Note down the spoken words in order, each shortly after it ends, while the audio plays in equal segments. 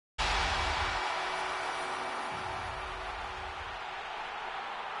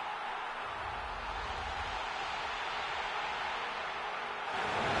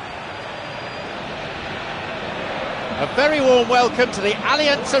very warm welcome to the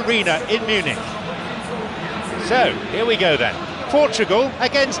Allianz Arena in Munich. So, here we go then. Portugal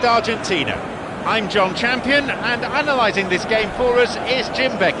against Argentina. I'm John Champion, and analysing this game for us is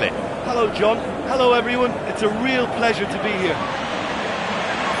Jim Beglin. Hello, John. Hello, everyone. It's a real pleasure to be here.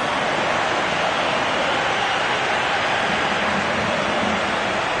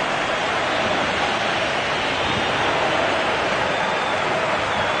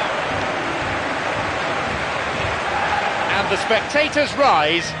 The spectators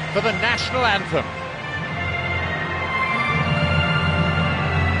rise for the national anthem.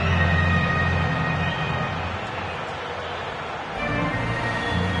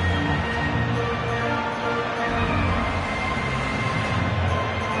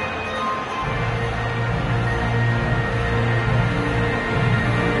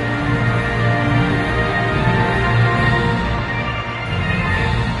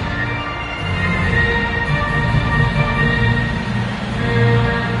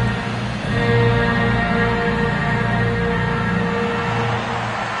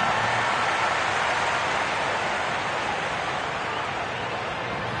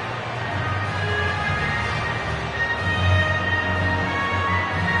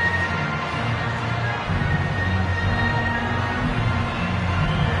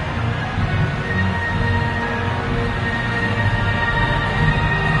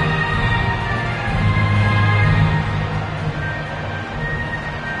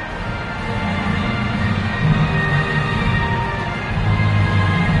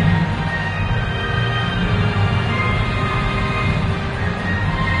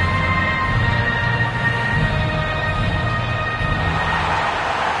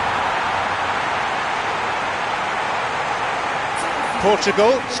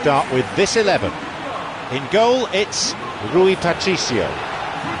 Portugal start with this 11. In goal, it's Rui Patricio.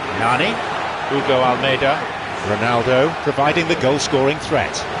 Nani, Hugo Almeida, Ronaldo providing the goal-scoring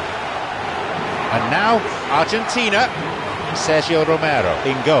threat. And now, Argentina, Sergio Romero.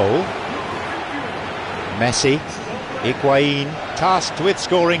 In goal, Messi, Higuain, tasked with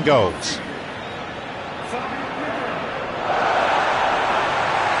scoring goals.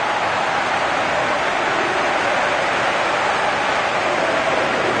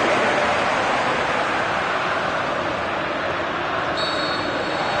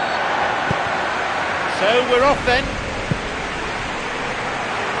 So we're off then.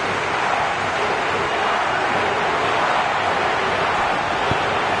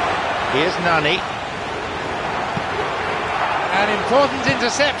 Here's Nani. An important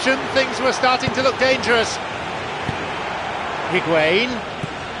interception, things were starting to look dangerous. Higuain.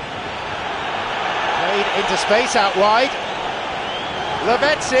 Played into space out wide.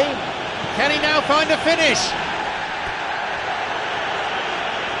 Lavezzi. Can he now find a finish?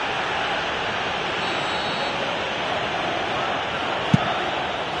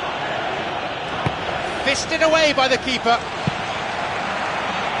 Fisted away by the keeper.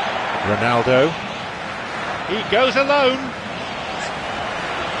 Ronaldo. He goes alone.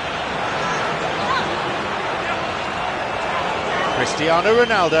 Cristiano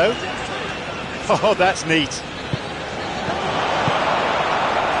Ronaldo. Oh, that's neat.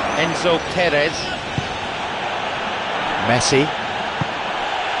 Enzo Perez. Messi.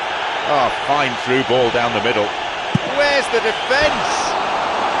 Oh, fine through ball down the middle. Where's the defence?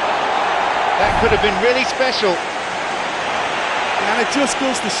 That could have been really special. And it just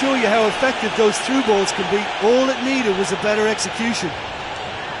goes to show you how effective those through balls can be. All it needed was a better execution.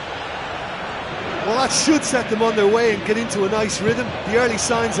 Well, that should set them on their way and get into a nice rhythm. The early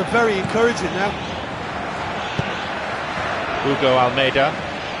signs are very encouraging now. Hugo Almeida.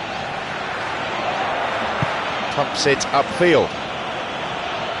 Pumps it upfield.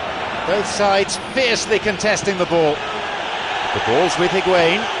 Both sides fiercely contesting the ball. The ball's with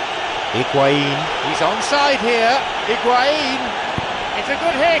Higuain. Higuain, he's onside here. Higuain, it's a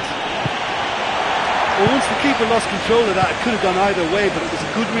good hit. Well, once the keeper lost control of that, it could have gone either way, but it was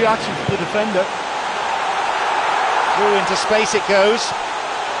a good reaction from the defender. Through into space it goes.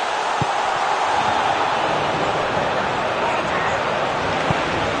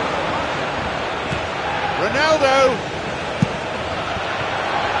 Ronaldo.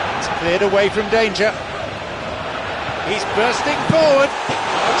 It's cleared away from danger. He's bursting forward.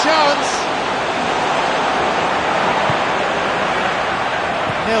 A chance.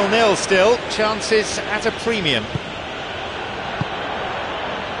 0-0 still. Chances at a premium.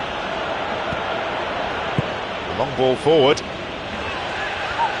 Long ball forward.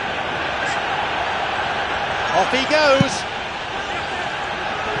 Off he goes.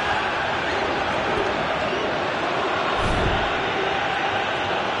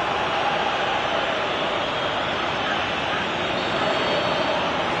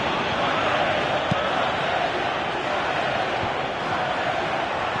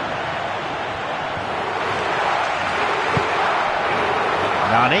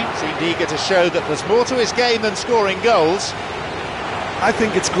 eager to show that there's more to his game than scoring goals. I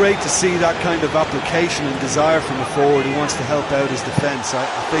think it's great to see that kind of application and desire from a forward who wants to help out his defence. I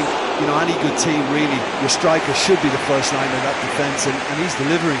think, you know, any good team really, your striker should be the first line of that defence, and he's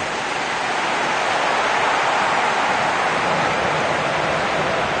delivering.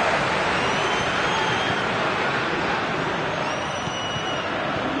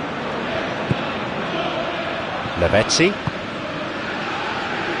 Lavezzi.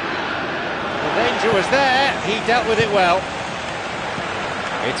 The danger was there, he dealt with it well.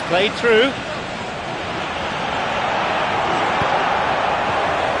 It's played through.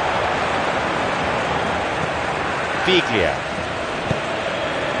 Biglia.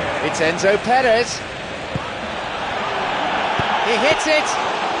 It's Enzo Perez. He hits it.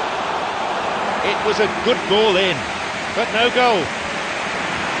 It was a good ball in, but no goal.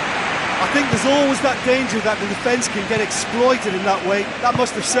 I think there's always that danger that the defence can get exploited in that way. That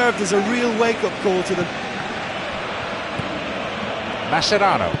must have served as a real wake-up call to them.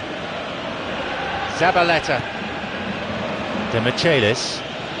 Mascherano. Zabaleta. De Michelis.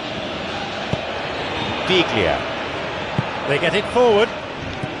 Biglia. They get it forward.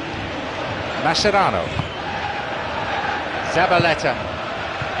 Mascherano. Zabaleta.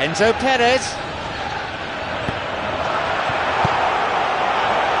 Enzo Perez.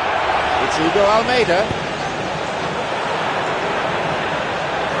 It's Hugo Almeida.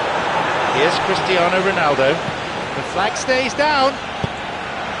 Here's Cristiano Ronaldo. The flag stays down.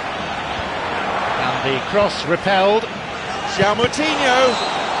 And the cross repelled. João Moutinho.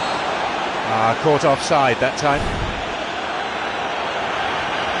 Caught offside that time.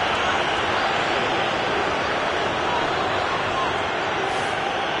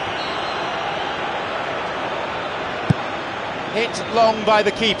 Hit long by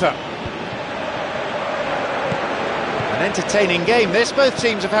the keeper. An entertaining game this. Both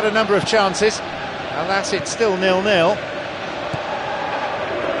teams have had a number of chances. Alas, it's still 0-0.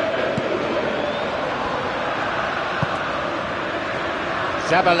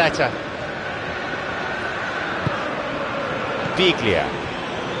 Zabaleta. Biglia.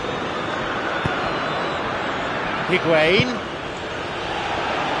 Higuain.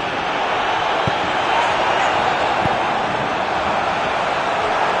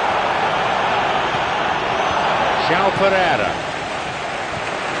 João Pereira.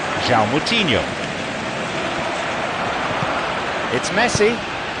 João Moutinho. It's Messi.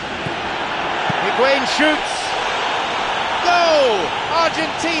 Higuain shoots. Goal!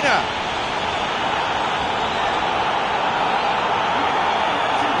 Argentina!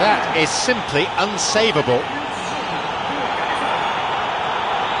 That is simply unsavable.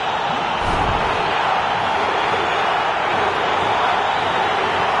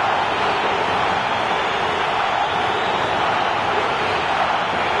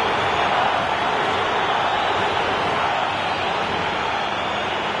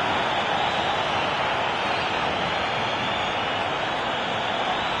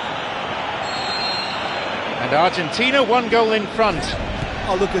 And Argentina 1 goal in front.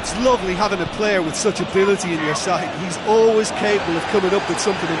 Oh look, it's lovely having a player with such ability in your side. He's always capable of coming up with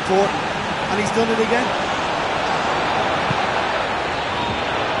something important, and he's done it again.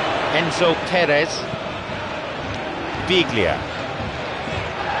 Enzo Perez. Biglia.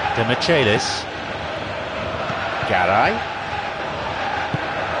 De Michelis. Garay.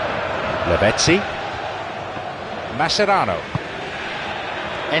 Lavezzi. Mascherano.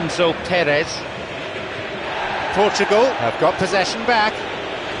 Enzo Perez. Portugal have got possession back.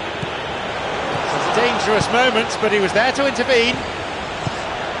 It's dangerous moments, but he was there to intervene.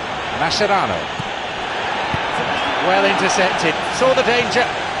 Mascherano. Well intercepted, saw the danger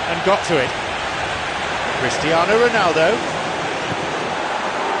and got to it. Cristiano Ronaldo.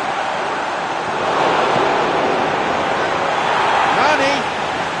 Nani.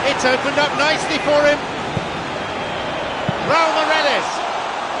 It's opened up nicely for him. Raul Morales.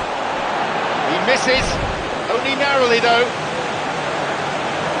 He misses. Only narrowly, though.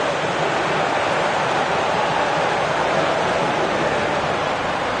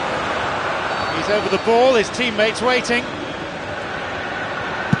 He's over the ball, his teammates waiting.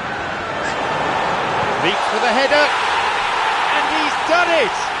 Leaps for the header, and he's done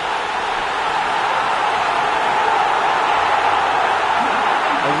it!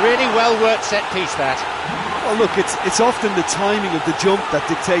 A really well-worked set-piece, that. Well, look, it's often the timing of the jump that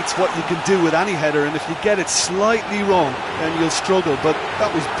dictates what you can do with any header, and if you get it slightly wrong, then you'll struggle, but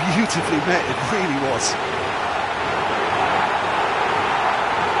that was beautifully met, it really was.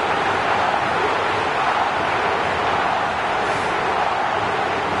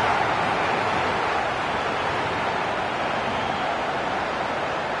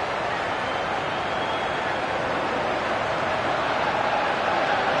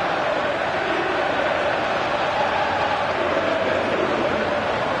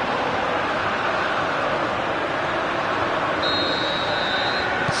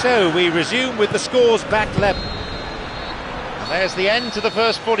 So we resume with the scores back level. And there's the end to the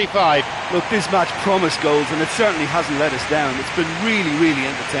first 45. Look, this match promised goals, and it certainly hasn't let us down. It's been really, really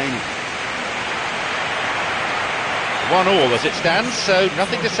entertaining. 1-1 as it stands, so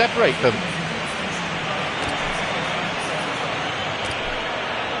nothing to separate them.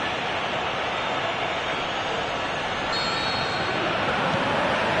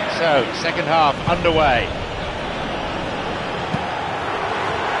 So, second half underway.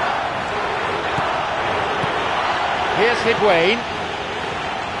 Here's Higuain.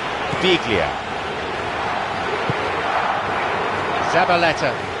 Biglia.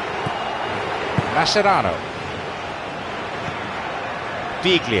 Zabaleta. Mascherano.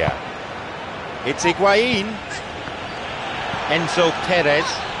 Biglia. It's Higuain. Enzo Perez.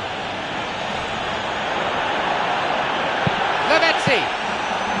 Lavezzi.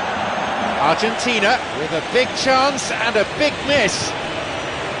 Argentina with a big chance and a big miss.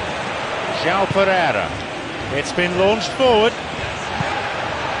 João Pereira. It's been launched forward.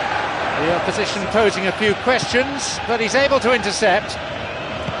 The opposition posing a few questions, but he's able to intercept.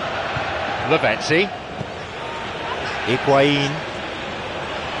 Lavezzi. Higuain.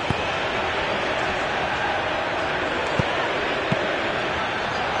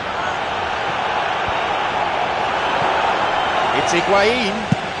 It's Higuain.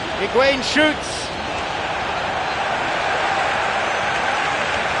 Higuain shoots.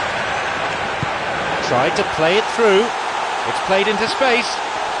 Tried to play it through. It's played into space.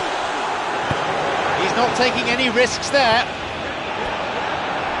 He's not taking any risks there.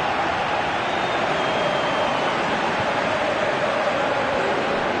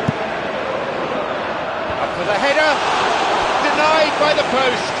 Up for the header. Denied by the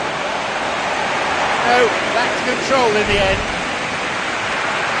post. No, lacked control in the end.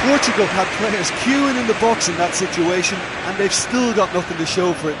 Portugal had players queuing in the box in that situation, and they've still got nothing to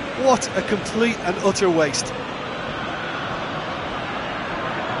show for it. What a complete and utter waste.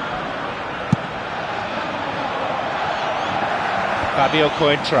 Fabio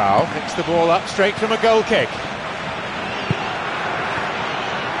Coentrao picks the ball up straight from a goal kick.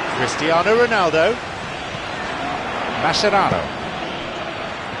 Cristiano Ronaldo. Mascherano.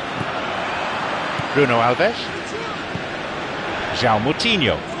 Bruno Alves. João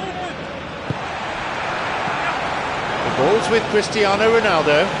Moutinho. The ball's with Cristiano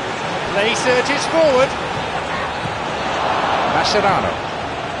Ronaldo. Play surges forward. Mascherano.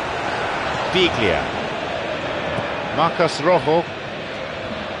 Biglia. Marcos Rojo.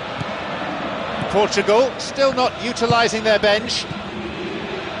 Portugal still not utilising their bench.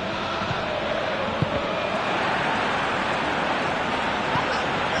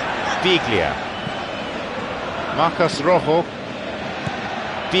 Biglia. Marcos Rojo.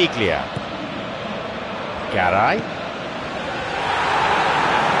 Biglia. Garay.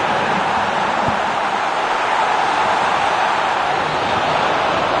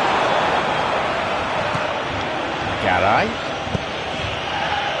 Garay.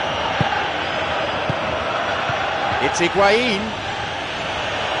 It's Higuain.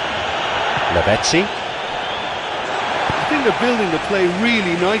 Lavezzi. I think they're building the play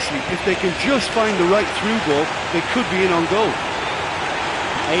really nicely. If they can just find the right through ball, they could be in on goal.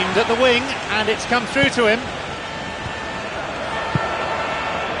 Aimed at the wing, and it's come through to him.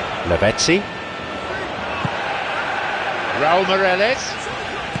 Lavezzi. Raul Meireles.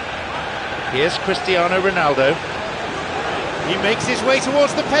 Here's Cristiano Ronaldo. He makes his way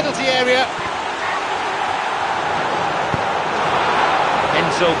towards the penalty area.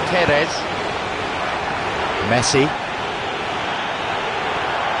 Enzo Perez. Messi.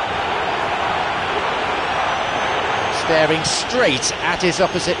 Staring straight at his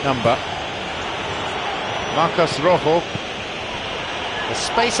opposite number. Marcos Rojo. The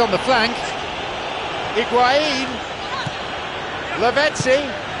space on the flank. Higuain. Lavezzi.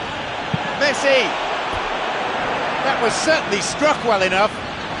 Messi. That was certainly struck well enough.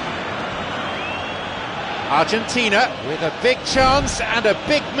 Argentina with a big chance and a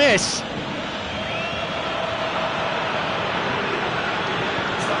big miss.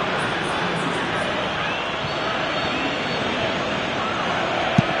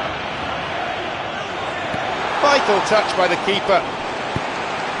 Vital touch by the keeper.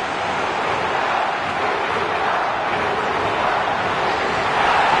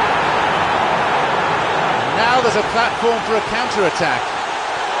 Now there's a platform for a counter-attack.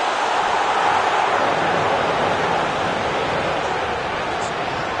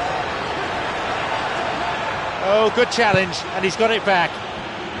 Oh, good challenge, and he's got it back.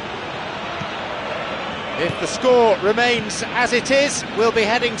 If the score remains as it is, we'll be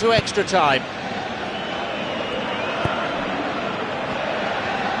heading to extra time.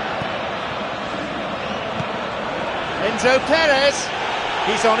 Enzo Perez,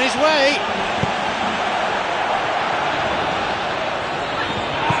 he's on his way.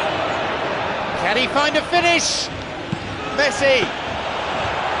 Can he find a finish? Messi.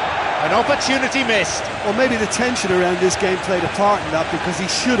 An opportunity missed. Well, maybe the tension around this game played a part in that, because he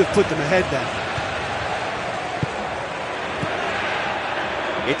should have put them ahead then.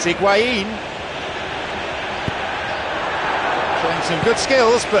 It's Higuain. Showing some good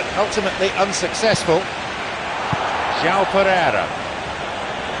skills, but ultimately unsuccessful. João Pereira.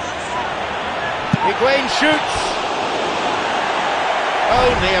 Higuain shoots.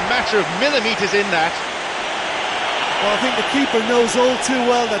 Only a matter of millimetres in that. Well, I think the keeper knows all too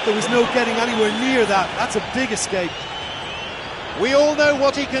well that there was no getting anywhere near that. That's a big escape. We all know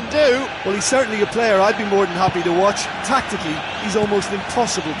what he can do. Well, he's certainly a player I'd be more than happy to watch. Tactically, he's almost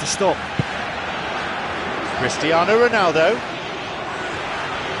impossible to stop. Cristiano Ronaldo.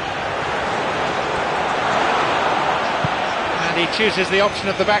 And he chooses the option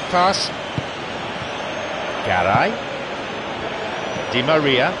of the back pass. Garay. Di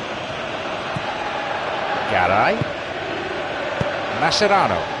Maria. Garay.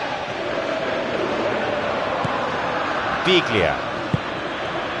 Mascherano. Biglia.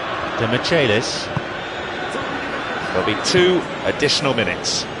 De Michelis. There'll be 2 additional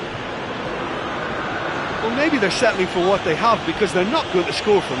minutes. Well, maybe they're settling for what they have, because they're not going to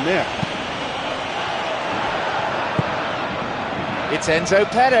score from there. It's Enzo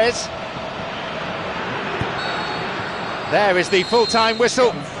Perez. There is the full-time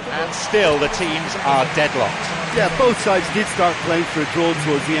whistle, and still the teams are deadlocked. Yeah, both sides did start playing for a draw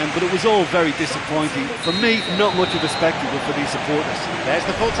towards the end, but it was all very disappointing. For me, not much of a spectacle for these supporters. There's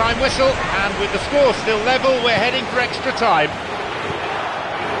the full-time whistle, and with the score still level, we're heading for extra time.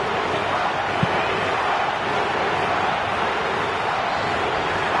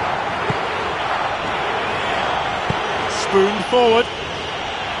 Spooned forward.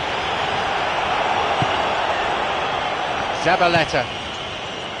 Zabaleta.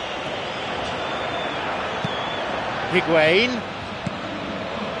 Higuain.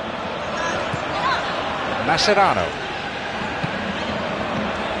 Mascherano.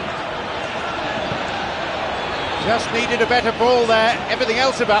 Just needed a better ball there. Everything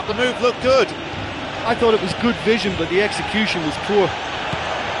else about the move looked good. I thought it was good vision, but the execution was poor.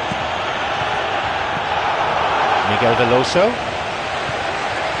 Miguel Veloso.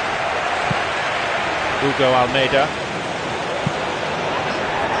 Hugo Almeida.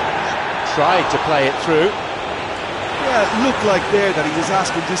 Tried to play it through. Yeah, it looked like there that he was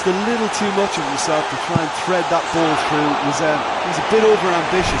asking just a little too much of himself to try and thread that ball through. He was a bit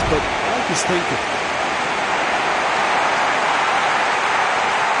over-ambitious, but I like his thinking.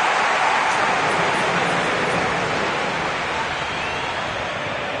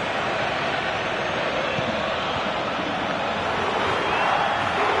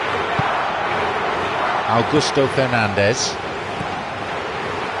 Augusto Fernandez.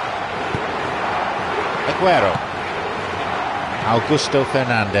 Aguero. Augusto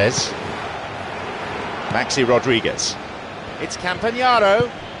Fernandez. Maxi Rodriguez. It's Campagnaro.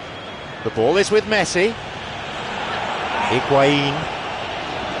 The ball is with Messi. Higuain.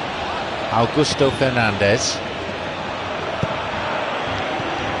 Augusto Fernandez.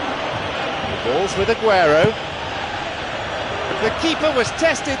 The ball's with Aguero. The keeper was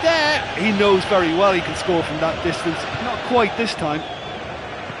tested there. He knows very well he can score from that distance. Not quite this time.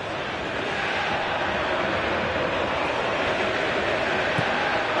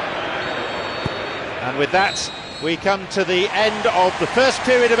 And with that, we come to the end of the first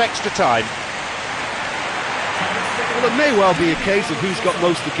period of extra time. Well, it may well be a case of who's got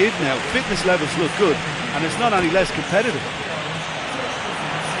most to give now. Fitness levels look good, and it's not any less competitive.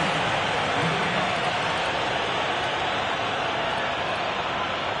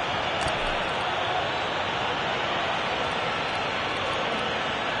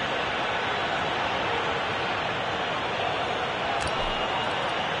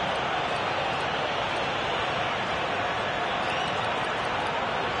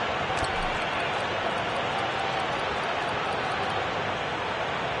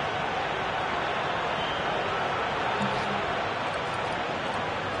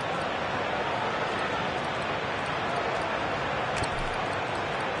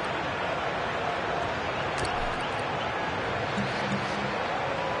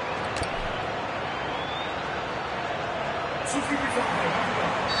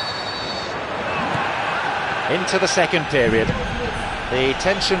 Into the second period. The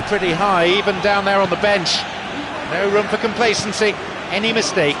tension pretty high, even down there on the bench. No room for complacency. Any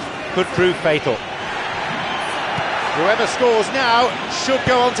mistake could prove fatal. Whoever scores now should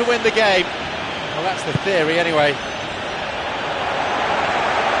go on to win the game. Well, that's the theory anyway.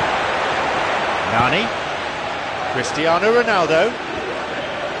 Nani, Cristiano Ronaldo.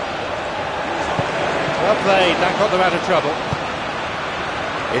 Well played, that got them out of trouble.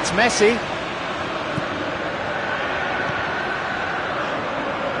 It's Messi.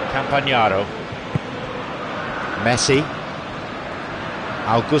 Campagnaro. Messi.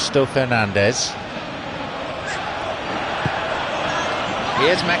 Augusto Fernandez.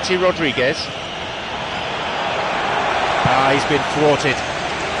 Here's Maxi Rodriguez. He's been thwarted.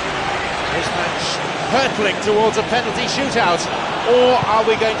 This match hurtling towards a penalty shootout, or are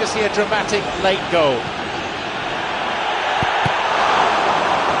we going to see a dramatic late goal?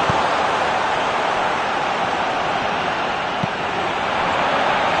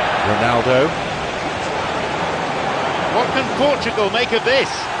 Ronaldo. What can Portugal make of this?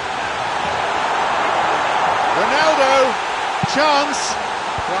 Ronaldo, chance,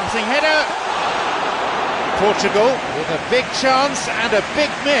 glancing header. Portugal with a big chance and a big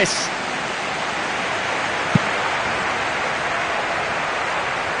miss.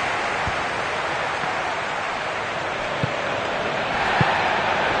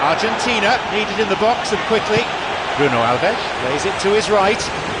 Argentina needed in the box and quickly. Bruno Alves plays it to his right.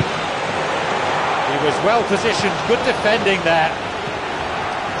 He was well positioned, good defending there.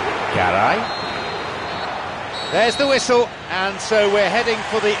 Garay. There's the whistle, and so we're heading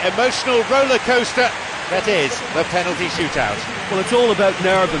for the emotional roller coaster that is the penalty shootout. Well, it's all about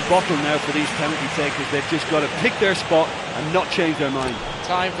nerve and bottle now for these penalty takers. They've just got to pick their spot and not change their mind.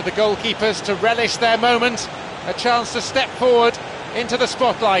 Time for the goalkeepers to relish their moment. A chance to step forward into the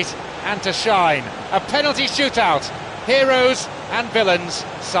spotlight and to shine. A penalty shootout. Heroes and villains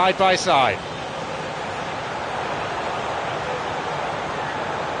side by side.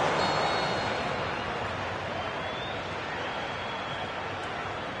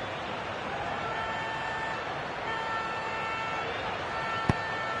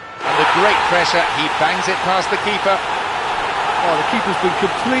 Great pressure, he bangs it past the keeper. Oh, the keeper's been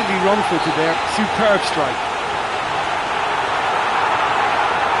completely wrong-footed there. Superb strike.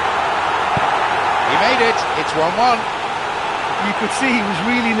 He made it, it's 1-1. You could see he was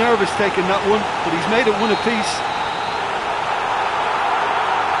really nervous taking that one, but he's made it one apiece.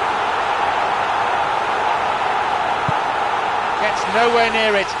 Gets nowhere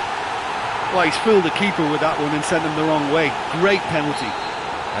near it. Well, he's fooled the keeper with that one and sent him the wrong way. Great penalty.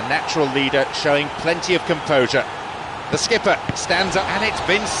 A natural leader showing plenty of composure. The skipper stands up and it's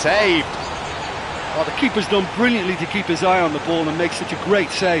been saved. Oh, the keeper's done brilliantly to keep his eye on the ball and make such a great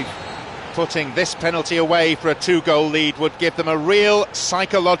save. Putting this penalty away for a 2-goal lead would give them a real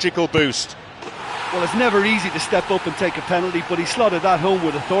psychological boost. Well, it's never easy to step up and take a penalty, but he slotted that home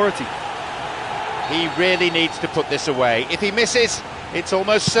with authority. He really needs to put this away. If he misses, it's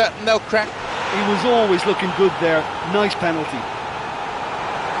almost certain they'll crack. He was always looking good there. Nice penalty.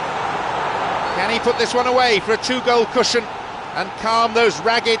 Can he put this one away for a 2-goal cushion and calm those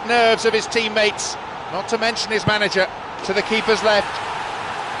ragged nerves of his teammates, not to mention his manager, to the keeper's left?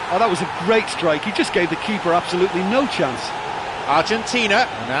 Oh, that was a great strike. He just gave the keeper absolutely no chance. Argentina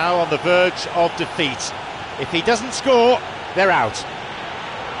are now on the verge of defeat. If he doesn't score, they're out.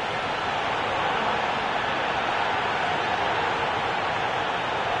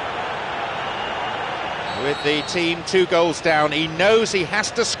 With the team 2 goals down, he knows he has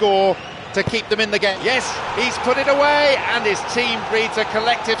to score to keep them in the game. Yes, he's put it away, and his team breathes a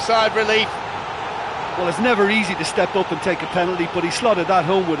collective sigh of relief. Well, it's never easy to step up and take a penalty, but he slotted that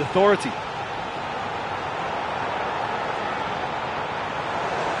home with authority.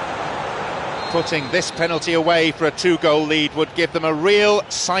 Putting this penalty away for a 2-goal lead would give them a real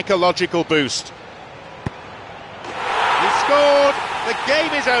psychological boost. He scored! The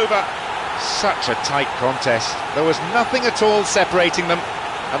game is over! Such a tight contest. There was nothing at all separating them,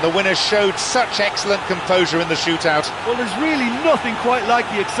 and the winners showed such excellent composure in the shootout. Well, there's really nothing quite like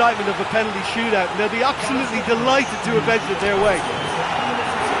the excitement of a penalty shootout, and they'll be absolutely delighted to have edged it their way.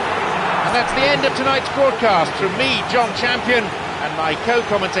 And that's the end of tonight's broadcast. From me, John Champion, and my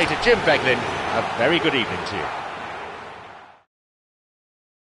co-commentator Jim Beglin, a very good evening to you.